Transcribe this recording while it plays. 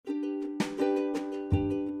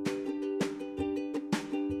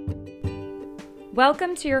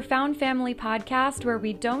Welcome to your Found Family podcast, where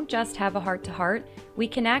we don't just have a heart-to-heart, we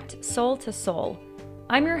connect soul to soul.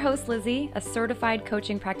 I'm your host, Lizzie, a certified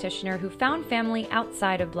coaching practitioner who found family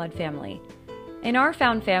outside of blood family. In our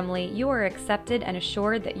Found Family, you are accepted and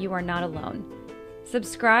assured that you are not alone.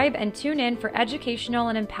 Subscribe and tune in for educational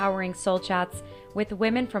and empowering soul chats with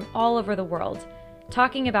women from all over the world,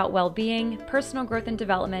 talking about well-being, personal growth and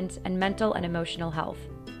development, and mental and emotional health.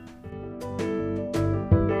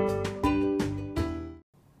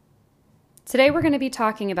 Today we're going to be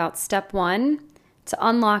talking about step 1 to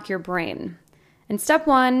unlock your brain. And step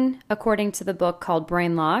 1, according to the book called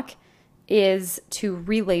Brain Lock, is to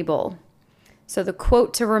relabel. So the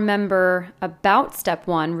quote to remember about step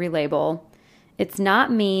 1, relabel, it's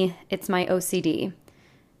not me, it's my OCD.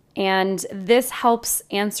 And this helps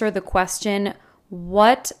answer the question,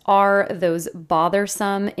 what are those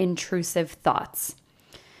bothersome, intrusive thoughts?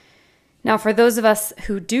 Now, for those of us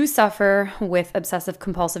who do suffer with obsessive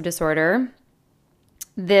compulsive disorder,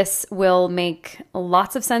 this will make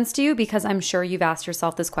lots of sense to you because I'm sure you've asked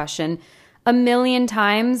yourself this question a million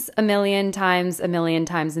times,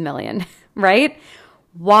 right?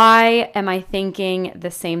 Why am I thinking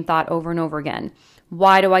the same thought over and over again?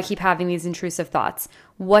 Why do I keep having these intrusive thoughts?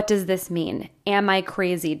 What does this mean? Am I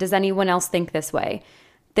crazy? Does anyone else think this way?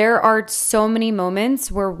 There are so many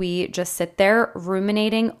moments where we just sit there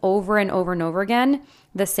ruminating over and over and over again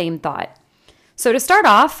the same thought. So to start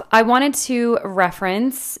off, I wanted to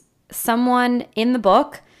reference someone in the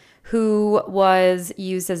book who was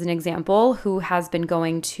used as an example, who has been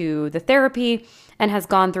going to the therapy and has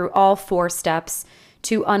gone through all 4 steps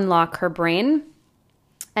to unlock her brain.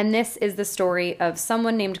 And this is the story of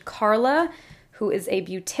someone named Carla, who is a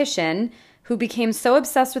beautician, who became so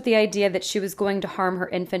obsessed with the idea that she was going to harm her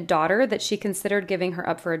infant daughter that she considered giving her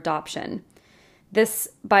up for adoption. This,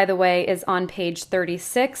 by the way, is on page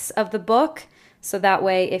 36 of the book. So that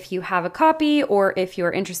way, if you have a copy or if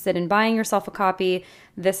you're interested in buying yourself a copy,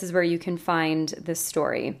 this is where you can find this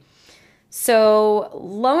story. So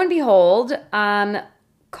lo and behold,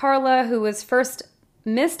 Carla, who was first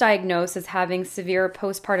misdiagnosed as having severe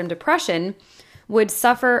postpartum depression, would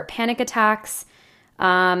suffer panic attacks,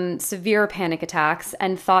 severe panic attacks,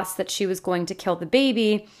 and thoughts that she was going to kill the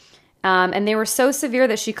baby. And they were so severe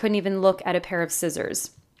that she couldn't even look at a pair of scissors.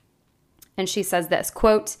 And she says this,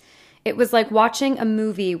 quote, "It was like watching a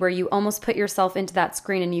movie where you almost put yourself into that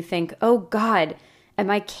screen and you think, oh God, am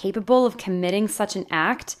I capable of committing such an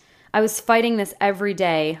act? I was fighting this every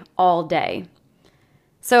day, all day."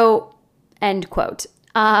 So, end quote.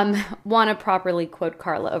 Want to properly quote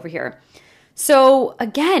Carla over here. So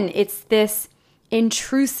again, it's this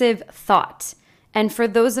intrusive thought. And for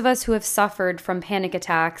those of us who have suffered from panic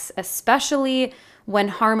attacks, especially when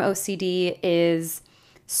harm OCD is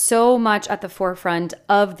so much at the forefront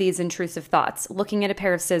of these intrusive thoughts, looking at a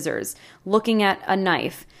pair of scissors, looking at a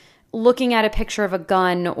knife, looking at a picture of a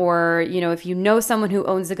gun, or, if you know someone who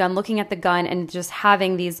owns a gun, looking at the gun and just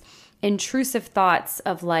having these intrusive thoughts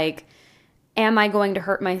of like, am I going to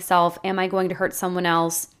hurt myself? Am I going to hurt someone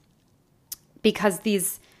else? Because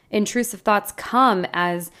these intrusive thoughts come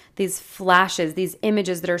as these flashes, these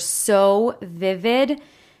images that are so vivid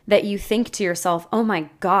that you think to yourself, oh my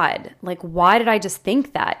God, like, why did I just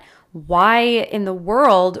think that? Why in the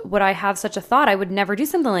world would I have such a thought? I would never do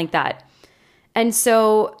something like that. And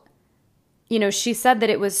so, she said that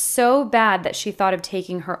it was so bad that she thought of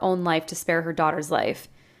taking her own life to spare her daughter's life.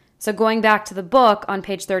 So going back to the book on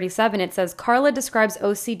page 37, it says, Carla describes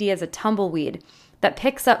OCD as a tumbleweed that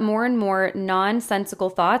picks up more and more nonsensical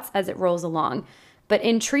thoughts as it rolls along. But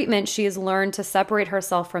in treatment, she has learned to separate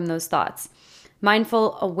herself from those thoughts.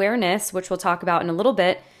 Mindful awareness, which we'll talk about in a little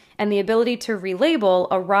bit, and the ability to relabel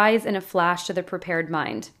arise in a flash to the prepared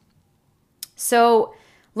mind. So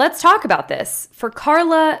let's talk about this. For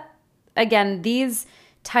Carla, again, these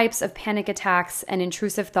types of panic attacks and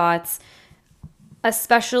intrusive thoughts,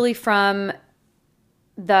 especially from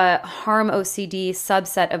the harm OCD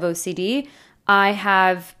subset of OCD, I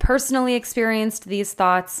have personally experienced these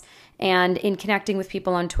thoughts, and in connecting with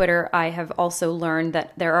people on Twitter, I have also learned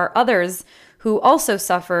that there are others who also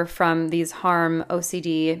suffer from these harm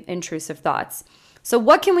OCD intrusive thoughts. So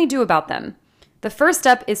what can we do about them? The first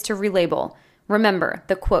step is to relabel. Remember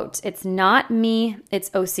the quote, it's not me,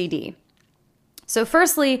 it's OCD. So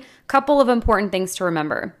firstly, a couple of important things to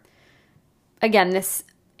remember. Again, this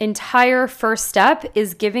entire first step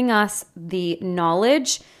is giving us the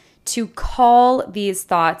knowledge to call these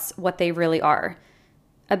thoughts what they really are,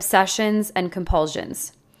 obsessions and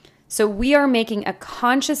compulsions. So we are making a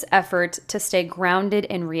conscious effort to stay grounded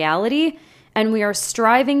in reality, and we are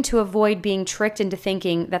striving to avoid being tricked into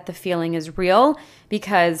thinking that the feeling is real,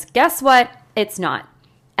 because guess what? It's not.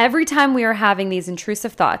 Every time we are having these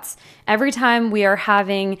intrusive thoughts, every time we are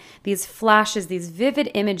having these flashes, these vivid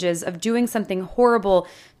images of doing something horrible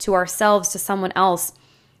to ourselves, to someone else,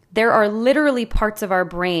 there are literally parts of our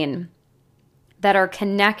brain that are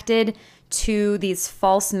connected to these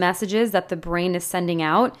false messages that the brain is sending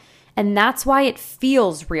out. And that's why it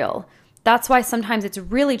feels real. That's why sometimes it's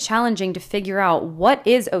really challenging to figure out what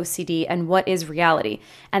is OCD and what is reality.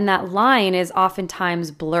 And that line is oftentimes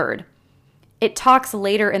blurred. It talks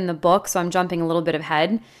later in the book, so I'm jumping a little bit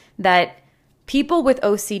ahead, that people with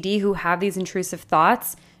OCD who have these intrusive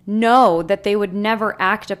thoughts know that they would never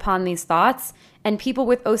act upon these thoughts, and people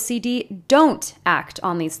with OCD don't act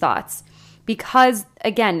on these thoughts. Because,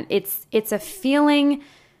 again, it's a feeling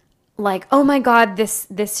like, oh my God,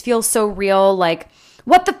 this feels so real. Like,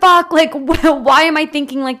 what the fuck? Like, why am I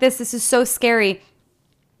thinking like this? This is so scary.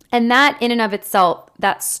 And that in and of itself,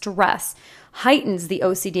 that stress heightens the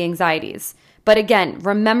OCD anxieties. But again,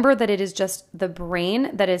 remember that it is just the brain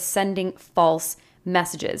that is sending false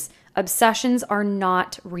messages. Obsessions are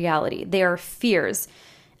not reality. They are fears.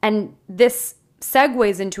 And this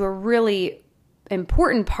segues into a really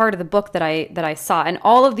important part of the book that I saw. And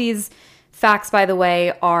all of these facts, by the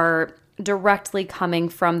way, are directly coming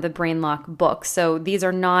from the BrainLock book. So these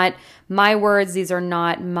are not my words. These are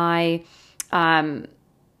not my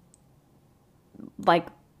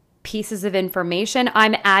pieces of information.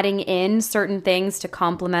 I'm adding in certain things to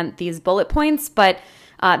complement these bullet points, but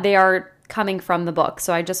they are coming from the book.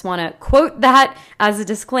 So I just want to quote that as a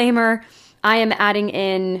disclaimer. I am adding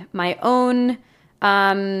in my own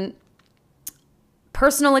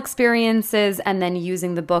personal experiences and then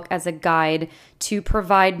using the book as a guide to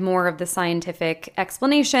provide more of the scientific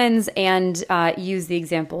explanations and use the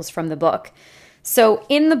examples from the book. So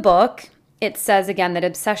in the book, it says again that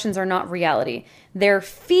obsessions are not reality. They're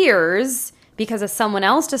fears because, as someone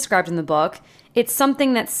else described in the book, it's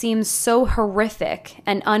something that seems so horrific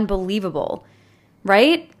and unbelievable,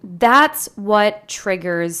 right? That's what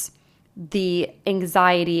triggers the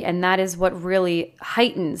anxiety, and that is what really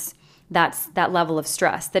heightens that level of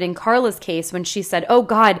stress. That in Carla's case, when she said, oh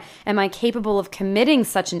God, am I capable of committing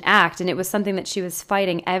such an act? And it was something that she was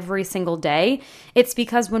fighting every single day. It's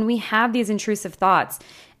because when we have these intrusive thoughts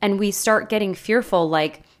and we start getting fearful,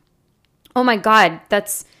 like, oh my God,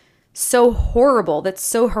 that's so horrible, that's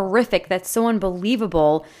so horrific, that's so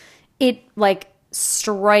unbelievable, it like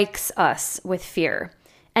strikes us with fear.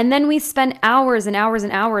 And then we spend hours and hours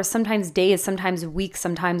and hours, sometimes days, sometimes weeks,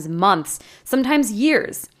 sometimes months, sometimes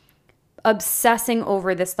years, obsessing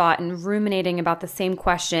over this thought and ruminating about the same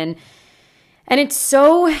question. And it's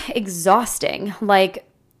so exhausting. Like,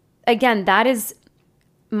 again, that is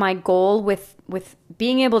my goal with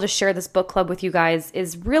being able to share this book club with you guys,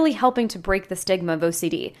 is really helping to break the stigma of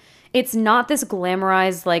OCD. It's not this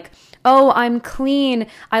glamorized, like, oh, I'm clean,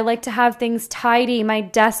 I like to have things tidy, my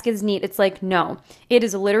desk is neat. It's like, no, it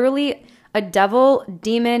is literally a devil,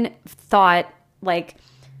 demon thought, like,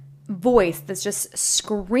 voice that's just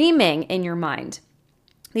screaming in your mind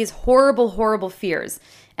these horrible, horrible fears.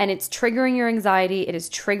 And it's triggering your anxiety. It is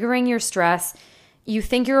triggering your stress. You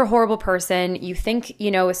think you're a horrible person. You think,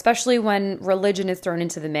 especially when religion is thrown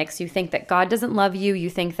into the mix, you think that God doesn't love you. You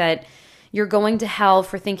think that you're going to hell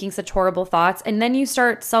for thinking such horrible thoughts. And then you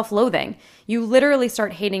start self-loathing. You literally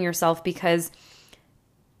start hating yourself because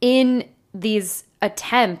in these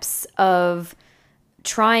attempts of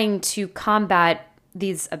trying to combat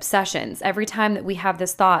these obsessions, every time that we have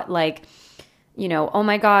this thought like, oh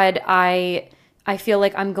my God, I feel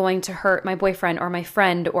like I'm going to hurt my boyfriend or my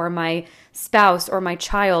friend or my spouse or my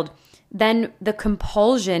child, then the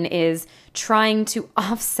compulsion is trying to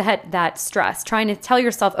offset that stress, trying to tell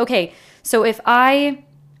yourself, okay, so if I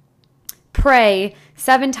pray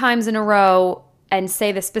 7 times in a row and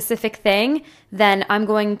say the specific thing, then I'm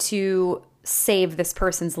going to save this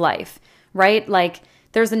person's life, right? Like,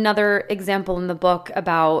 there's another example in the book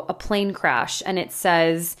about a plane crash, and it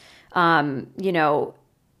says,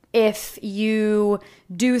 if you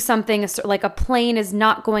do something like a plane is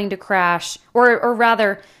not going to crash, or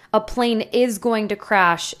rather, a plane is going to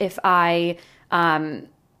crash if I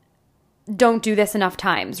don't do this enough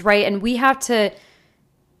times, right? And we have to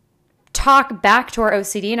talk back to our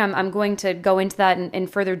OCD, and I'm going to go into that in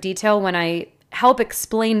further detail when I help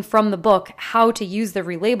explain from the book how to use the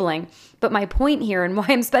relabeling. But my point here, and why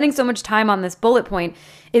I'm spending so much time on this bullet point,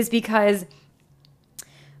 is because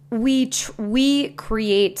we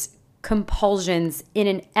create compulsions in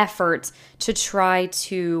an effort to try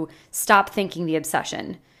to stop thinking the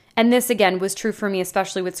obsession. And this, again, was true for me,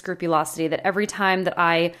 especially with scrupulosity, that every time that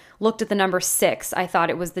I looked at the number 6, I thought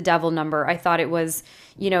it was the devil number. I thought it was,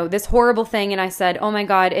 this horrible thing. And I said, oh my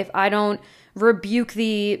God, if I don't rebuke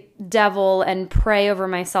the devil and pray over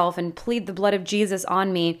myself and plead the blood of Jesus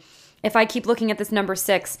on me, if I keep looking at this number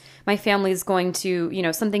 6, my family is going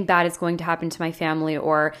to, something bad is going to happen to my family,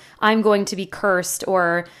 or I'm going to be cursed,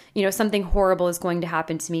 or, something horrible is going to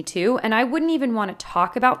happen to me too. And I wouldn't even want to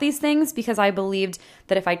talk about these things because I believed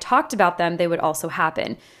that if I talked about them, they would also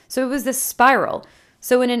happen. So it was this spiral.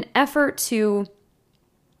 So in an effort to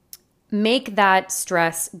make that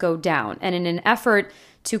stress go down, and in an effort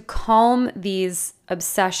to calm these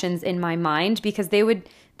obsessions in my mind, because they would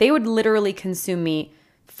literally consume me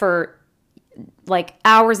for like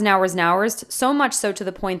hours and hours and hours, so much so to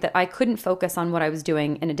the point that I couldn't focus on what I was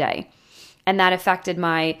doing in a day. And that affected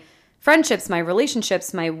my friendships, my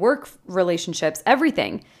relationships, my work relationships,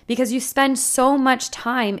 everything, because you spend so much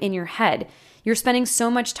time in your head. You're spending so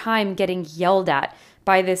much time getting yelled at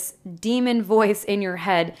by this demon voice in your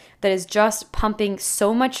head that is just pumping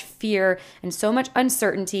so much fear and so much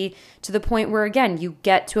uncertainty to the point where, again, you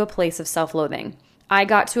get to a place of self-loathing. I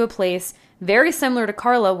got to a place very similar to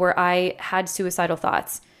Carla where I had suicidal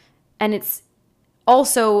thoughts. And it's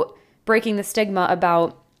also breaking the stigma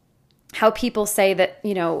about how people say that,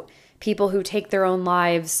 people who take their own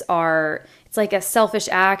lives it's like a selfish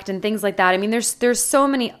act and things like that. I mean, there's so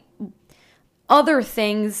many other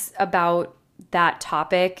things about that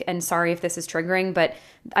topic, and sorry if this is triggering, but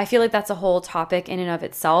I feel like that's a whole topic in and of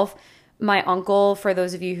itself. My uncle, for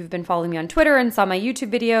those of you who've been following me on Twitter and saw my YouTube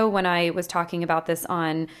video when I was talking about this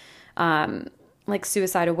on like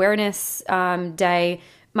Suicide Awareness Day,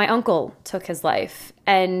 my uncle took his life.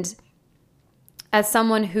 And as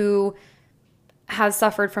someone who has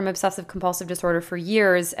suffered from obsessive compulsive disorder for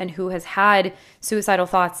years and who has had suicidal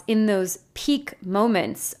thoughts in those peak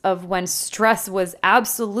moments of when stress was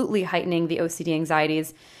absolutely heightening the OCD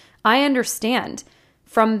anxieties, I understand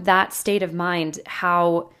from that state of mind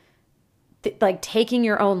how like taking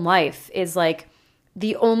your own life is like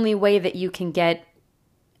the only way that you can get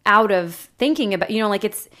out of thinking about, like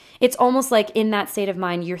it's almost like in that state of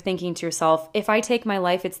mind, you're thinking to yourself, if I take my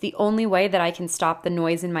life, it's the only way that I can stop the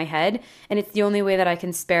noise in my head. And it's the only way that I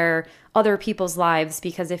can spare other people's lives.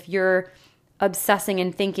 Because if you're obsessing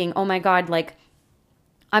and thinking, oh my God, like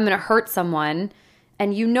I'm going to hurt someone,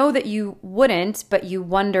 and you know that you wouldn't, but you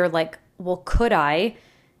wonder like, well, could I?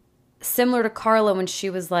 Similar to Carla when she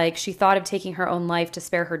was like, she thought of taking her own life to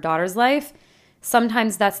spare her daughter's life.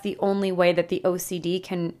 Sometimes that's the only way that the OCD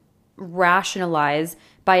can rationalize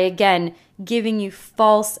by, again, giving you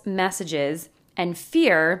false messages and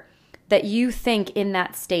fear that you think in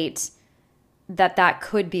that state that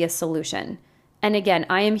could be a solution. And again,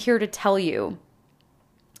 I am here to tell you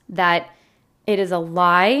that it is a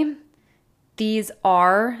lie. These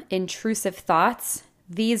are intrusive thoughts.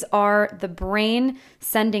 These are the brain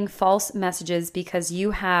sending false messages because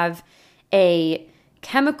you have a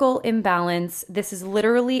chemical imbalance. This is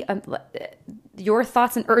literally, your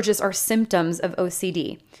thoughts and urges are symptoms of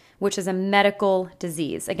OCD, which is a medical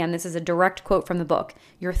disease. Again, this is a direct quote from the book.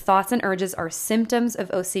 Your thoughts and urges are symptoms of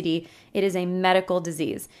OCD. It is a medical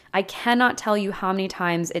disease. I cannot tell you how many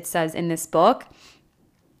times it says in this book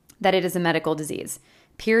that it is a medical disease.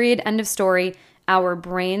 Period. End of story. Our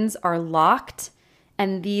brains are locked,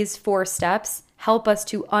 and these 4 steps help us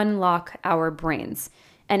to unlock our brains.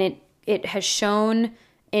 And it has shown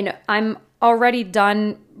I'm already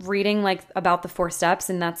done reading like about the 4 steps,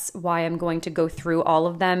 and that's why I'm going to go through all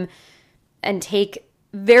of them and take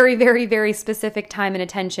very, very, very specific time and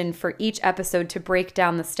attention for each episode to break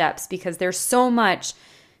down the steps, because there's so much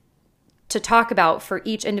to talk about for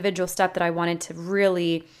each individual step that I wanted to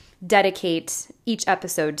really dedicate each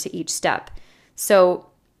episode to each step. So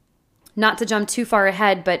not to jump too far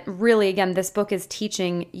ahead, but really, again, this book is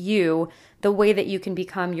teaching you the way that you can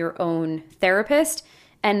become your own therapist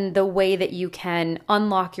and the way that you can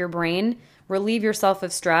unlock your brain, relieve yourself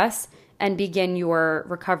of stress, and begin your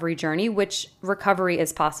recovery journey, which recovery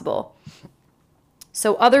is possible.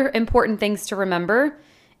 So other important things to remember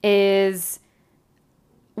is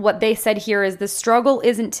what they said here is the struggle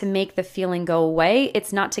isn't to make the feeling go away.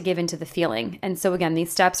 It's not to give into the feeling. And so again,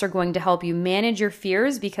 these steps are going to help you manage your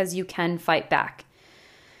fears because you can fight back.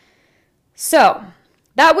 So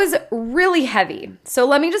that was really heavy. So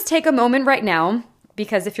let me just take a moment right now,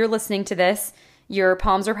 because if you're listening to this, your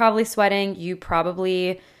palms are probably sweating. You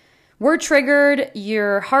probably were triggered.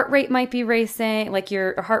 Your heart rate might be racing. Like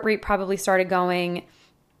your heart rate probably started going.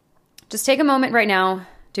 Just take a moment right now.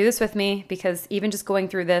 Do this with me, because even just going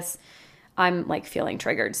through this, I'm like feeling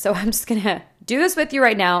triggered. So I'm just going to do this with you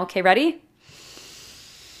right now. Okay, ready?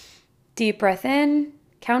 Deep breath in.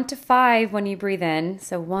 Count to 5 when you breathe in.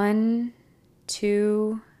 So 1,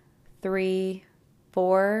 2, 3,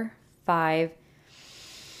 4, 5.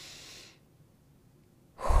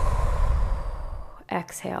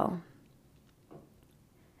 exhale.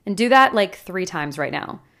 And do that like 3 times right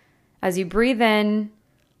now. As you breathe in,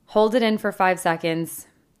 hold it in for 5 seconds.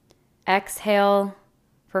 Exhale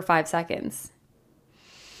for 5 seconds.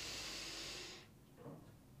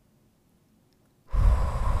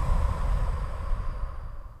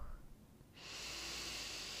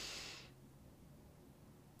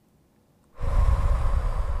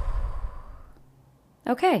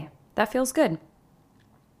 Okay, that feels good.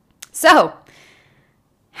 So,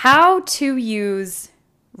 how to use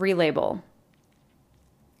relabel.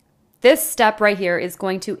 This step right here is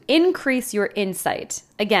going to increase your insight.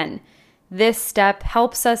 Again, this step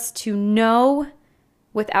helps us to know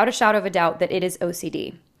without a shadow of a doubt that it is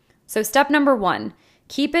OCD. So step number 1,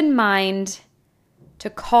 keep in mind to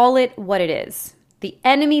call it what it is, the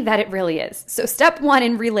enemy that it really is. So step 1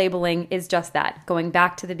 in relabeling is just that, going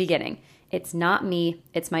back to the beginning. It's not me,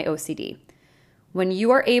 it's my OCD. When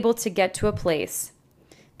you are able to get to a place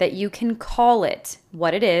that you can call it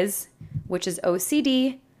what it is, which is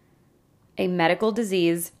OCD, a medical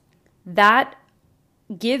disease, that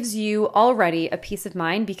gives you already a peace of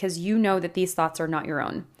mind because you know that these thoughts are not your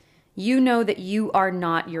own. You know that you are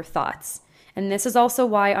not your thoughts. And this is also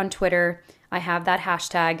why on Twitter I have that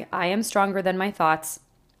hashtag, I am stronger than my thoughts.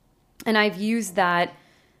 And I've used that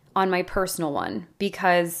on my personal one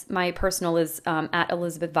because my personal is at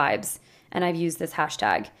Elizabeth Vibes. And I've used this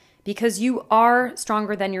hashtag because you are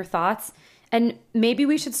stronger than your thoughts. And maybe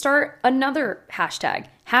we should start another hashtag.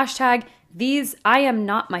 Hashtag these I am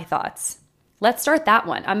not my thoughts. Let's start that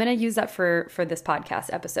one. I'm going to use that for this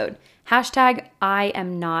podcast episode. Hashtag I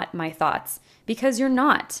am not my thoughts. Because you're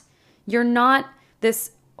not. You're not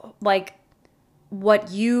this, like,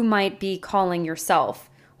 what you might be calling yourself.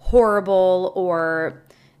 Horrible or,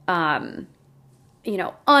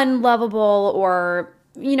 unlovable or,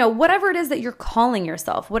 whatever it is that you're calling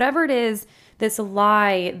yourself. Whatever it is, this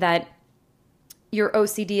lie that your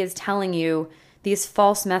OCD is telling you, these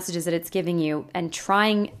false messages that it's giving you and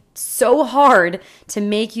trying so hard to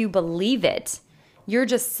make you believe it. You're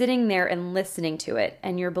just sitting there and listening to it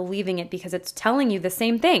and you're believing it because it's telling you the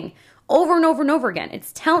same thing over and over and over again.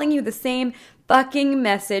 It's telling you the same fucking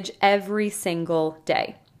message every single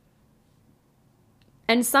day.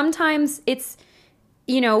 And sometimes it's,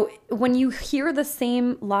 when you hear the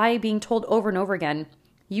same lie being told over and over again,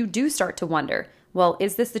 you do start to wonder, well,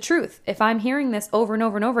 is this the truth? If I'm hearing this over and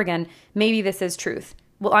over and over again, maybe this is truth.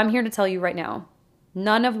 Well, I'm here to tell you right now,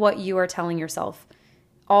 none of what you are telling yourself,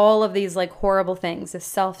 all of these like horrible things, this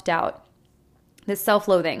self-doubt, this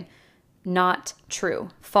self-loathing, not true.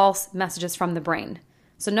 False messages from the brain.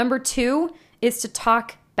 So number 2 is to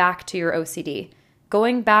talk back to your OCD.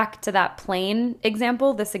 Going back to that plane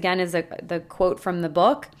example, this again is the quote from the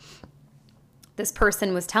book. This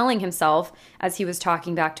person was telling himself as he was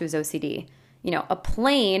talking back to his OCD, a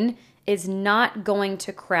plane is not going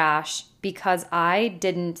to crash because I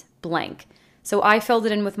didn't blank. So I filled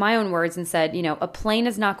it in with my own words and said, a plane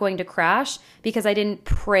is not going to crash because I didn't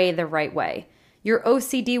pray the right way. Your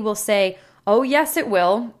OCD will say, oh, yes, it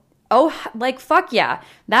will. Oh, like, fuck yeah.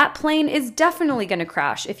 That plane is definitely going to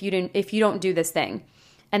crash if you don't do this thing.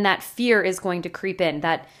 And that fear is going to creep in.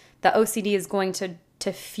 That the OCD is going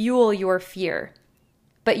to fuel your fear.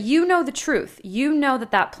 But you know the truth. You know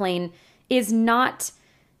that plane is not,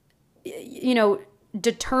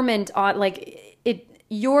 determined on like it.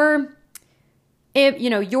 Your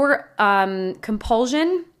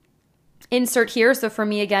compulsion. Insert here. So for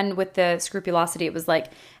me, again, with the scrupulosity, it was like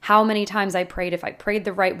how many times I prayed, if I prayed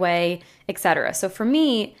the right way, etc. So for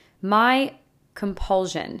me, my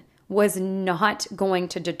compulsion was not going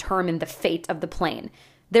to determine the fate of the plane.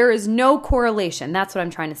 There is no correlation. That's what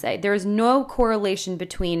I'm trying to say. There is no correlation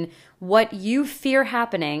between what you fear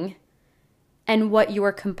happening and what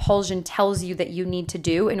your compulsion tells you that you need to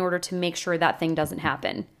do in order to make sure that thing doesn't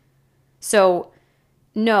happen. So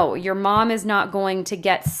no, your mom is not going to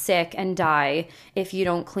get sick and die if you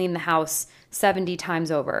don't clean the house 70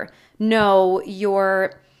 times over. No,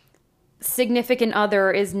 your significant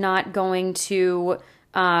other is not going to,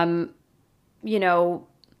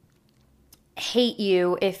 hate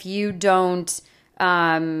you if you don't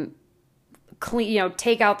clean,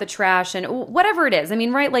 take out the trash and whatever it is. I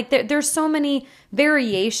mean, right? Like there's so many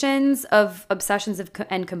variations of obsessions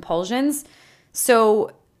and compulsions.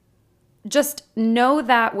 So just know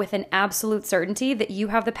that with an absolute certainty that you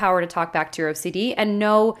have the power to talk back to your OCD and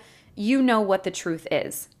know what the truth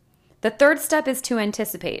is. The third step is to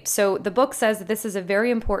anticipate. So the book says that this is a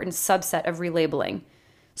very important subset of relabeling.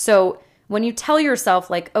 So when you tell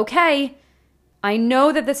yourself like, okay, I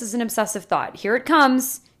know that this is an obsessive thought. Here it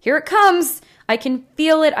comes. Here it comes. I can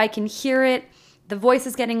feel it. I can hear it. The voice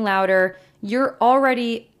is getting louder. you're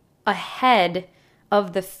already ahead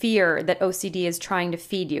of the fear that OCD is trying to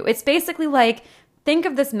feed you. It's basically like, think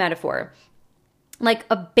of this metaphor, like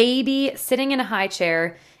a baby sitting in a high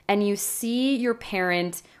chair and you see your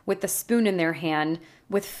parent with the spoon in their hand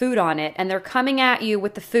with food on it, and they're coming at you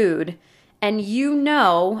with the food, and you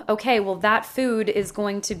know, okay, well, that food is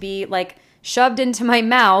going to be like shoved into my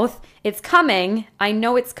mouth. It's coming. I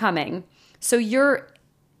know it's coming. So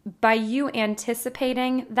by you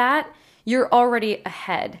anticipating that, you're already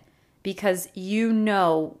ahead because you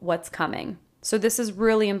know what's coming. So this is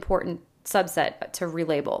really important subset to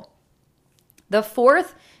relabel. The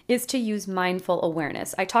fourth is to use mindful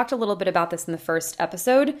awareness. I talked a little bit about this in the first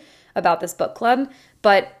episode about this book club,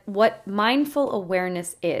 but what mindful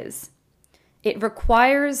awareness is, it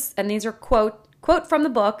requires, and these are quote from the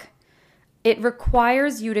book, it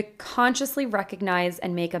requires you to consciously recognize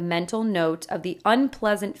and make a mental note of the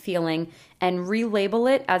unpleasant feeling and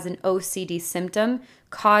relabel it as an OCD symptom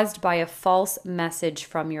caused by a false message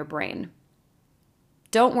from your brain.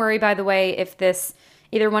 Don't worry, by the way, if this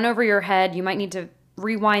either went over your head, you might need to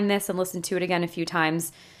rewind this and listen to it again a few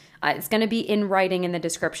times. It's going to be in writing in the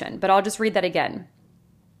description, but I'll just read that again.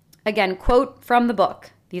 Again, quote from the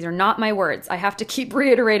book. These are not my words. I have to keep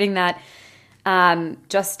reiterating that.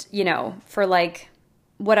 Just, for like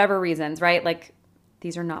whatever reasons, right? Like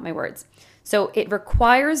these are not my words. So it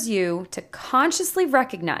requires you to consciously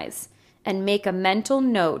recognize and make a mental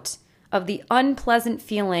note of the unpleasant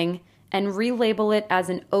feeling and relabel it as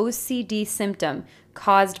an OCD symptom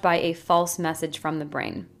caused by a false message from the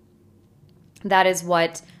brain. That is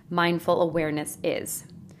what mindful awareness is.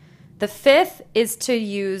 The fifth is to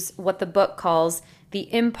use what the book calls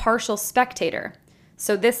the impartial spectator.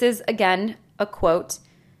 So this is, again, a quote,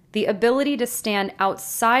 the ability to stand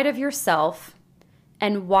outside of yourself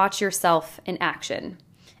and watch yourself in action.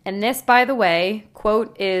 And this, by the way,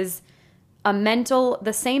 quote, is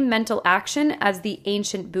the same mental action as the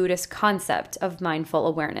ancient Buddhist concept of mindful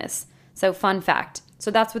awareness. So fun fact. So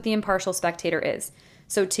that's what the impartial spectator is.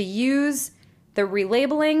 So to use the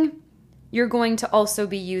relabeling, you're going to also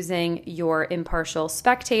be using your impartial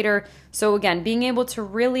spectator. So again, being able to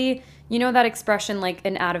really, that expression like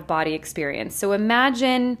an out-of-body experience. So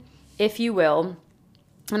imagine, if you will,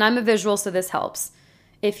 and I'm a visual, so this helps.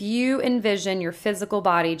 If you envision your physical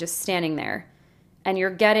body just standing there and you're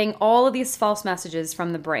getting all of these false messages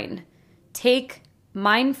from the brain, become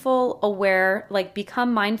mindfully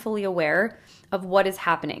aware of what is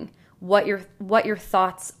happening, what your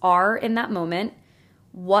thoughts are in that moment,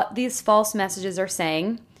 what these false messages are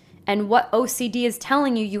saying, and what OCD is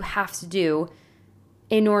telling you have to do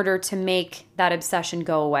in order to make that obsession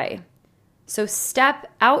go away. So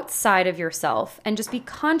step outside of yourself and just be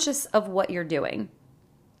conscious of what you're doing.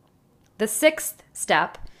 The sixth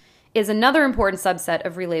step is another important subset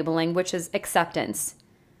of relabeling, which is acceptance.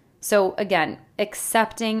 So again,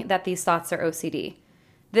 accepting that these thoughts are OCD.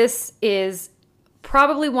 This is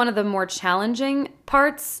probably one of the more challenging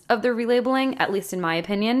parts of the relabeling, at least in my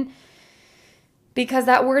opinion, because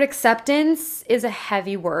that word acceptance is a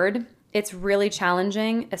heavy word. It's really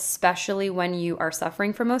challenging, especially when you are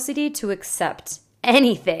suffering from OCD, to accept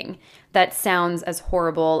anything that sounds as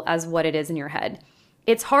horrible as what it is in your head.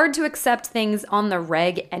 It's hard to accept things on the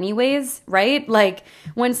reg anyways, right? Like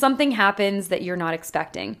when something happens that you're not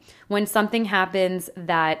expecting, when something happens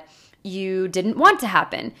that you didn't want to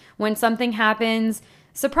happen, when something happens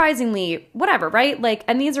surprisingly, whatever, right? Like,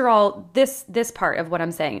 and these are all, this part of what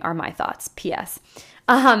I'm saying are my thoughts, P.S.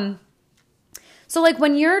 So like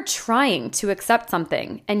when you're trying to accept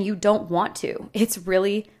something and you don't want to, it's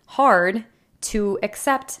really hard to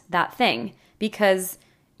accept that thing because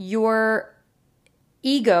your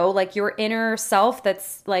ego, like your inner self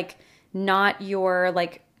that's like not your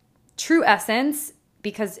like true essence,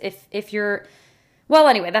 because if you're, well,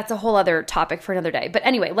 anyway, that's a whole other topic for another day. But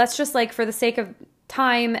anyway, let's just like for the sake of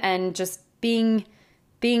time and just being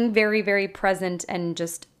very, very present and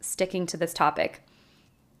just sticking to this topic.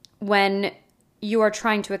 When you are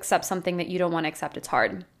trying to accept something that you don't want to accept, it's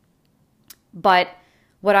hard. But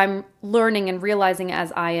what I'm learning and realizing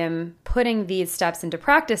as I am putting these steps into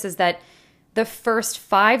practice is that the first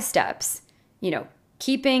 5 steps,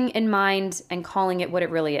 keeping in mind and calling it what it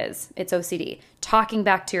really is. It's OCD. Talking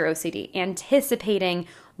back to your OCD, anticipating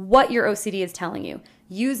what your OCD is telling you,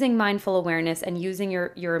 using mindful awareness and using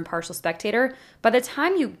your impartial spectator. By the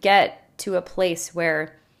time you get to a place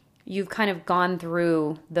where you've kind of gone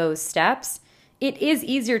through those steps, it is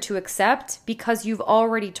easier to accept because you've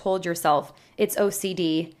already told yourself it's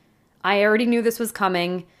OCD. I already knew this was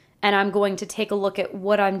coming, and I'm going to take a look at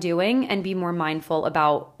what I'm doing and be more mindful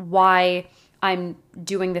about why I'm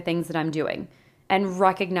doing the things that I'm doing. and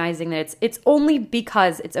recognizing that it's only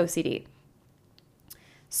because it's OCD.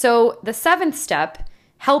 So the 7th step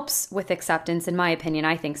helps with acceptance, in my opinion.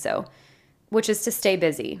 I think so, which is to stay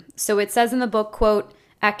busy. So it says in the book, quote,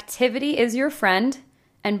 activity is your friend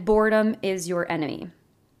and boredom is your enemy,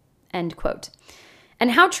 end quote.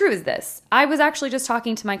 And how true is this? I was actually just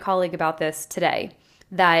talking to my colleague about this today,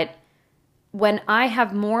 that when I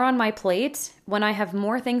have more on my plate, when I have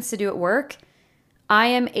more things to do at work, I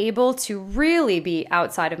am able to really be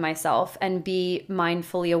outside of myself and be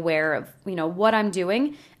mindfully aware of, what I'm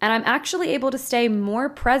doing. And I'm actually able to stay more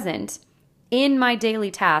present in my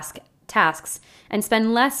daily tasks and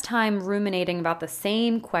spend less time ruminating about the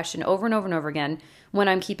same question over and over and over again when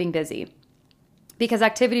I'm keeping busy. Because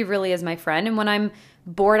activity really is my friend. And when I'm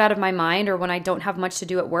bored out of my mind or when I don't have much to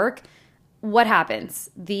do at work, what happens?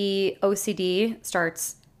 The OCD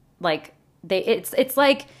starts it's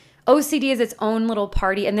like OCD is its own little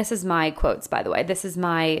party. And this is my quotes, by the way. This is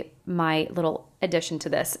my little addition to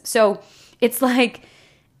this. So it's like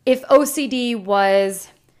if OCD was,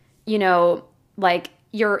 like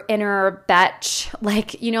your inner bitch,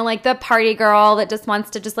 like the party girl that just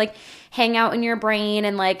wants to just like hang out in your brain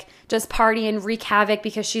and like just party and wreak havoc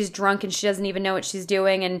because she's drunk and she doesn't even know what she's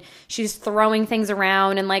doing, and she's throwing things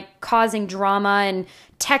around and like causing drama and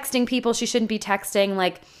texting people she shouldn't be texting.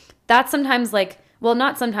 Like that's sometimes like, well,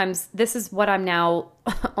 not sometimes, this is what I'm now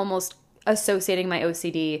almost associating my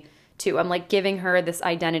OCD to. I'm like giving her this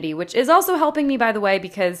identity, which is also helping me, by the way,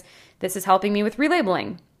 because this is helping me with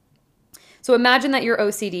relabeling. So imagine that your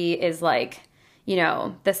OCD is like,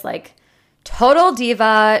 this like total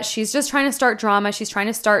diva. She's just trying to start drama. She's trying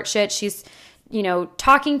to start shit. She's,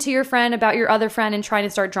 talking to your friend about your other friend and trying to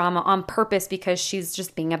start drama on purpose because she's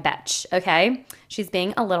just being a bitch, okay? She's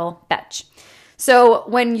being a little bitch. So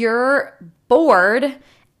when you're bored,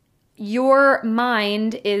 your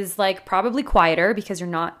mind is like probably quieter because you're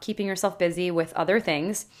not keeping yourself busy with other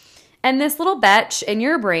things. And this little bitch in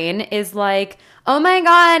your brain is like, oh my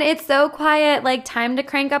God, it's so quiet, like time to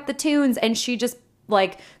crank up the tunes. And she just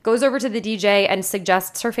like goes over to the DJ and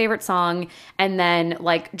suggests her favorite song. And then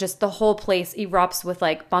like just the whole place erupts with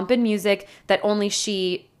like bumping music that only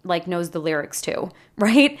she like knows the lyrics to,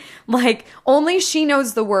 right? Like only she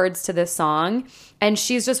knows the words to this song. And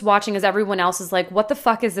she's just watching as everyone else is like, what the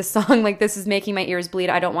fuck is this song? Like this is making my ears bleed.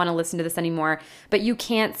 I don't want to listen to this anymore. But you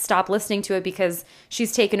can't stop listening to it because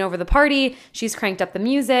she's taken over the party. She's cranked up the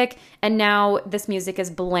music. And now this music is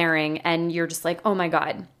blaring and you're just like, oh my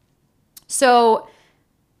God. So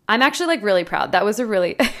I'm actually like really proud. That was a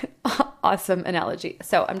really awesome analogy.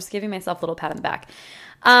 So I'm just giving myself a little pat on the back.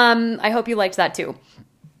 I hope you liked that too.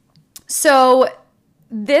 So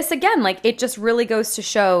this again, like it just really goes to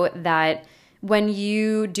show that when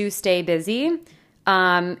you do stay busy,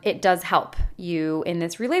 it does help you in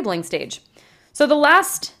this relabeling stage. So the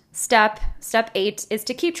last step 8, is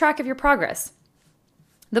to keep track of your progress.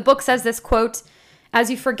 The book says this, quote,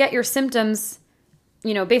 as you forget your symptoms,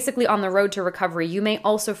 basically on the road to recovery, you may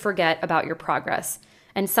also forget about your progress.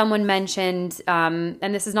 And someone mentioned, and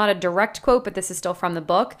this is not a direct quote, but this is still from the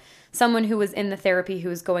book, someone who was in the therapy who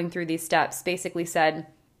was going through these steps basically said,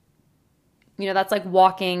 that's like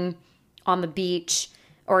walking on the beach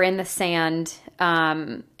or in the sand.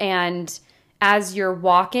 And as you're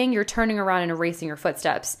walking, you're turning around and erasing your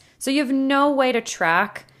footsteps. So you have no way to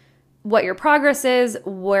track what your progress is,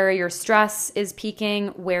 where your stress is peaking,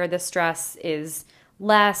 where the stress is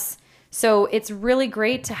less. So it's really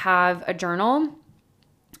great to have a journal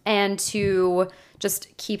and to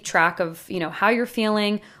just keep track of, how you're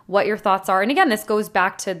feeling, what your thoughts are. And again, this goes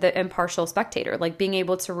back to the impartial spectator, like being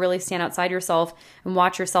able to really stand outside yourself and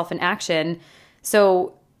watch yourself in action.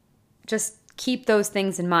 So just keep those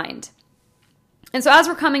things in mind. And so as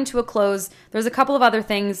we're coming to a close, there's a couple of other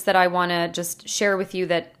things that I want to just share with you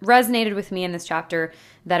that resonated with me in this chapter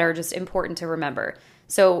that are just important to remember.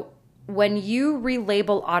 So when you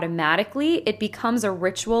relabel automatically, it becomes a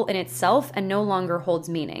ritual in itself and no longer holds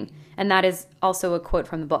meaning. And that is also a quote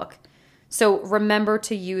from the book. So remember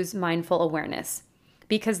to use mindful awareness,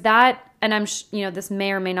 because that, and I'm, this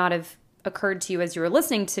may or may not have occurred to you as you were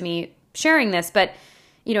listening to me sharing this, but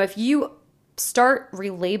if you start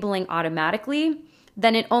relabeling automatically,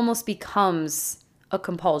 then it almost becomes a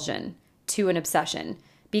compulsion to an obsession,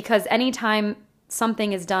 because anytime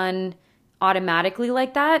something is done automatically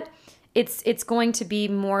like that, it's going to be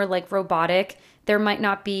more like robotic. There might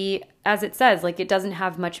not be, as it says, like it doesn't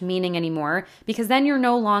have much meaning anymore, because then you're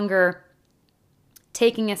no longer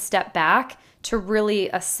taking a step back to really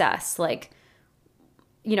assess, like,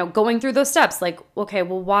 going through those steps, like, okay,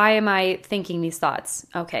 well, why am I thinking these thoughts?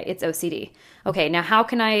 Okay, it's OCD. Okay, now how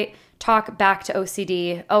can I talk back to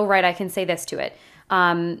OCD? Oh, right, I can say this to it.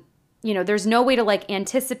 There's no way to like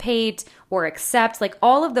anticipate or accept. Like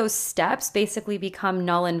all of those steps basically become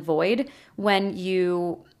null and void when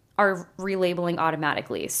you are relabeling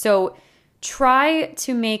automatically. So try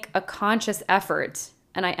to make a conscious effort,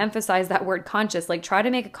 and I emphasize that word conscious, like try to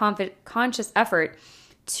make a conscious effort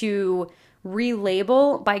to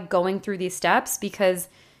relabel by going through these steps, because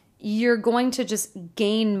you're going to just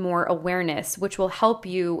gain more awareness, which will help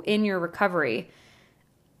you in your recovery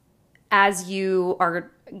as you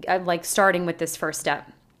are like starting with this first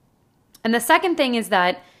step. And the second thing is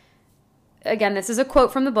that, again, this is a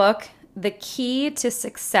quote from the book, the key to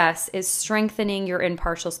success is strengthening your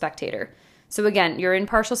impartial spectator. So again, your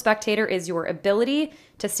impartial spectator is your ability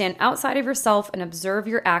to stand outside of yourself and observe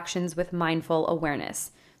your actions with mindful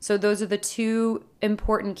awareness. So those are the two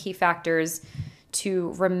important key factors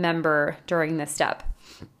to remember during this step.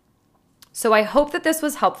 So I hope that this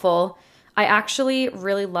was helpful. I actually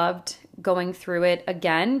really loved going through it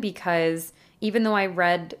again, because even though I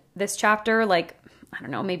read this chapter like, I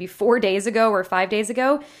don't know, maybe 4 days ago or 5 days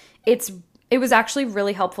ago, it was actually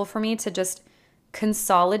really helpful for me to just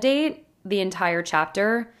consolidate the entire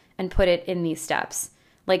chapter and put it in these steps.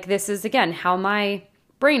 Like this is, again, how my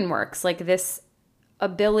brain works. Like this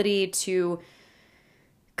ability to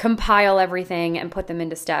compile everything and put them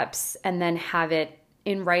into steps and then have it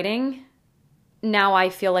in writing. Now I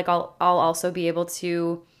feel like I'll also be able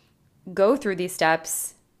to go through these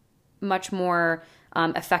steps much more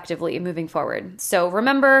effectively moving forward. So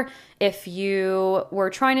remember, if you were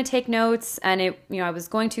trying to take notes and I was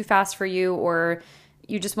going too fast for you, or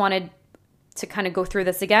you just wanted to kind of go through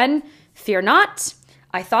this again, fear not.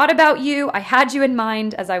 I thought about you. I had you in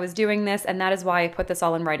mind as I was doing this, and that is why I put this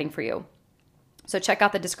all in writing for you. So check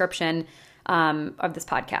out the description of this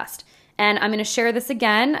podcast. And I'm going to share this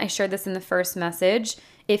again. I shared this in the first message.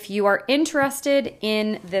 If you are interested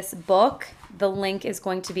in this book, the link is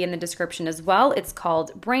going to be in the description as well. It's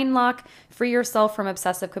called Brain Lock: Free Yourself from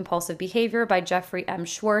Obsessive Compulsive Behavior by Jeffrey M.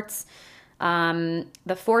 Schwartz. The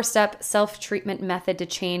 4-step self-treatment method to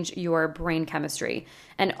change your brain chemistry.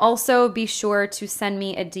 And also be sure to send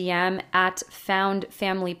me a DM at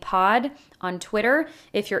FoundFamilyPod on Twitter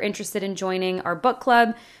if you're interested in joining our book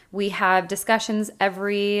club. We have discussions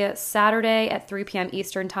every Saturday at 3 p.m.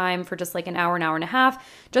 Eastern time for just like an hour and a half,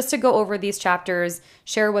 just to go over these chapters,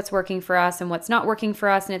 share what's working for us and what's not working for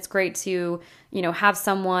us. And it's great to, have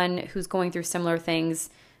someone who's going through similar things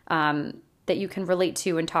that you can relate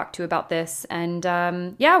to and talk to about this. And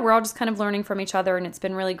we're all just kind of learning from each other, and it's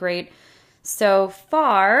been really great so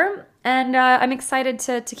far. And I'm excited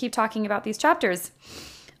to keep talking about these chapters.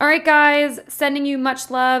 All right, guys, sending you much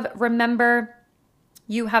love. Remember,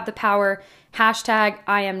 you have the power. Hashtag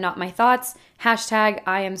I am not my thoughts. Hashtag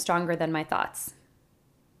I am stronger than my thoughts.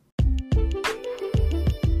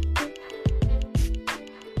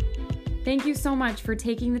 Thank you so much for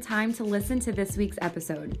taking the time to listen to this week's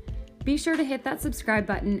episode. Be sure to hit that subscribe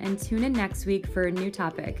button and tune in next week for a new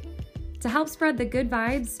topic. To help spread the good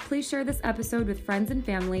vibes, please share this episode with friends and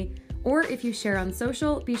family, or if you share on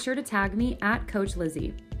social, be sure to tag me at Coach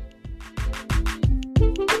Lizzie.